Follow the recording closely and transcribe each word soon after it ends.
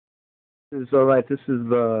All right. This is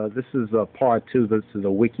part two. This is a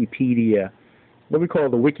Wikipedia, what we call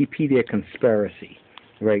the Wikipedia conspiracy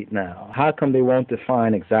right now. How come they won't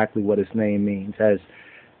define exactly what his name means? As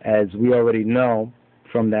we already know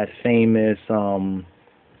from that famous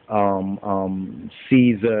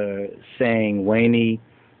Caesar saying "Veni,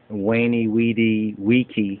 Vidi,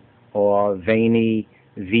 Wiki" or "Veni,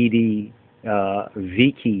 Vidi,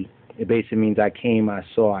 Vici." It basically means I came, I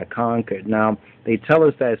saw, I conquered. Now, they tell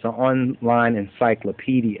us that it's an online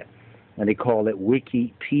encyclopedia, and they call it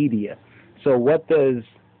Wikipedia. So what does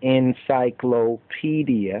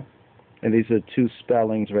encyclopedia, and these are two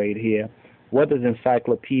spellings right here, what does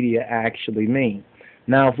encyclopedia actually mean?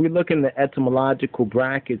 Now, if we look in the etymological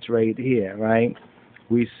brackets right here, right,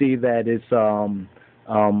 we see that it's,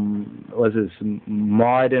 was this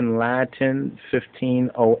modern Latin,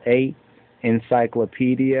 1508,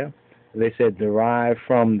 encyclopedia. They said derived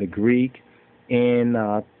from the Greek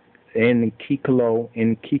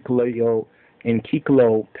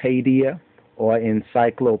encyclopedia or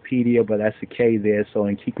encyclopedia, but that's a K there, so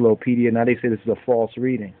encyclopedia. Now they say this is a false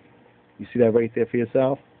reading. You see that right there for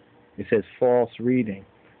yourself? It says false reading.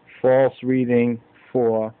 False reading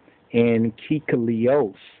for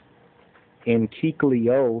enkyclios.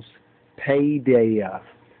 Enkyclios paideia.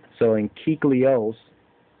 So enkyclios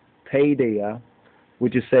paideia,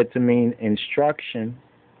 which is said to mean instruction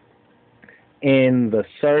in the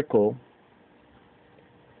circle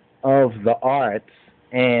of the arts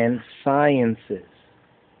and sciences.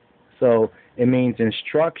 So it means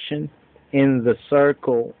instruction in the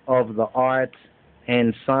circle of the arts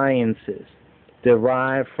and sciences,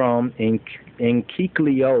 derived from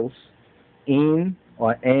enkyclios, in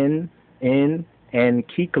or in, and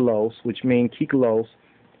kyklos, which means kyklos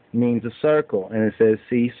means a circle, and it says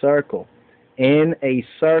see circle. In a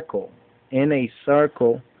circle,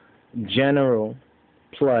 general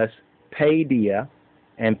plus paideia,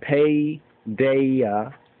 and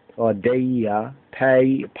paideia or deia,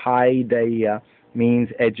 paideia means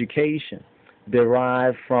education,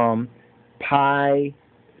 derived from paideuin,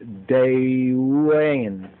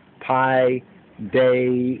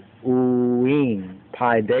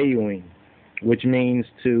 paideuin, which means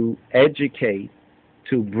to educate,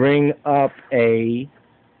 to bring up a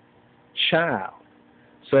child.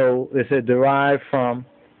 So it's a derived from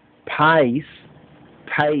pais,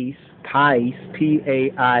 pais,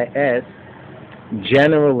 P-A-I-S,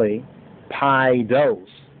 generally paidos,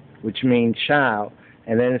 which means child,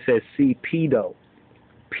 and then it says see pedo,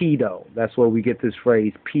 that's where we get this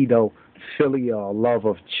phrase pedophilia, or love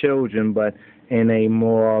of children, but in a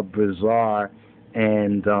more bizarre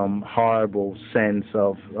and horrible sense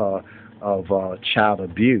of child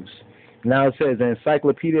abuse. Now it says an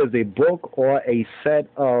encyclopedia is a book or a set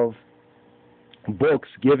of books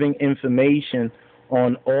giving information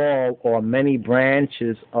on all or many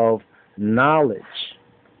branches of knowledge,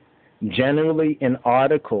 generally in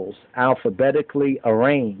articles, alphabetically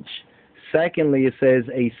arranged. Secondly, it says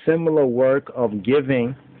a similar work of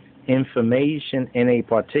giving information in a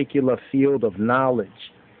particular field of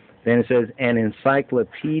knowledge. Then it says an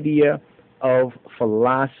encyclopedia of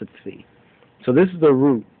philosophy. So this is the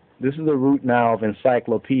root. This is the root now of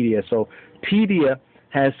encyclopedia. So pedia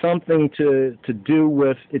has something to do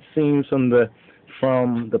with, it seems, from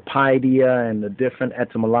the paideia and the different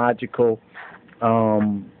etymological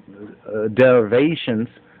derivations,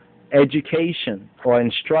 education or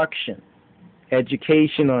instruction.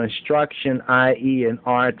 Education or instruction, i.e. in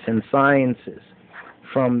arts and sciences,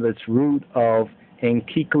 from this root of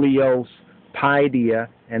enkyclios paideia,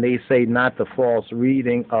 and they say not the false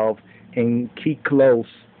reading of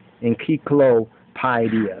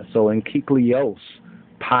enkyclopaideia. So enkyclios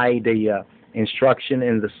paideia, instruction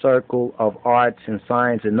in the circle of arts and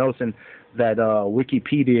science. And noticing that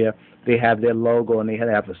Wikipedia, they have their logo and they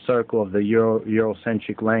have a circle of the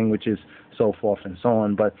Eurocentric languages, so forth and so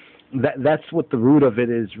on. But that's what the root of it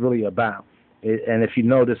is really about. And if you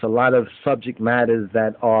notice, a lot of subject matters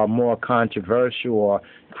that are more controversial or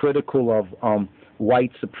critical of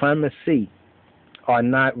white supremacy are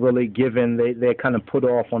not really given. They're kind of put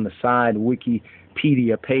off on the side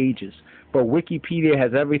Wikipedia pages. But Wikipedia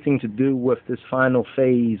has everything to do with this final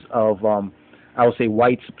phase of, I would say,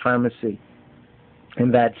 white supremacy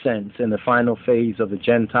in that sense, in the final phase of the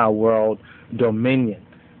Gentile world dominion.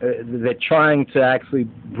 They're trying to actually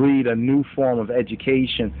breed a new form of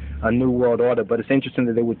education, a new world order. But it's interesting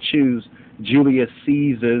that they would choose Julius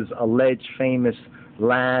Caesar's alleged famous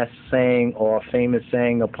last saying or famous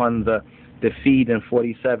saying upon the defeat in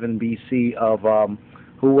 47 BC of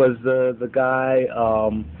who was the guy,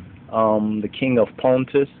 the king of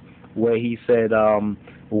Pontus, where he said,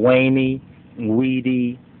 "Veni,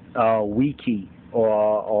 Vidi, Wiki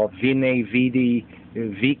or VENI, VIDI,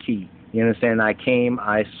 VICI. You understand? I came,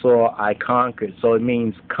 I saw, I conquered. So it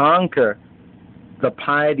means conquer the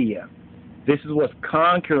paideia. This is what's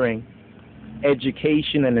conquering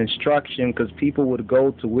education and instruction, because people would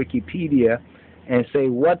go to Wikipedia and say,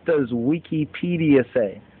 what does Wikipedia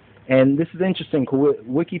say? And this is interesting.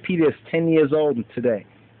 Wikipedia is 10 years old today.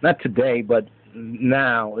 Not today, but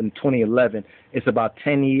now in 2011. It's about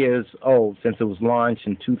 10 years old since it was launched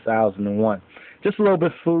in 2001. Just a little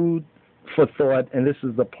bit food for thought, and this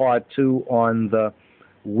is the part 2 on the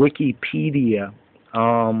Wikipedia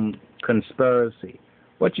conspiracy.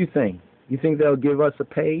 What do you think? You think they'll give us a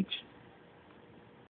page?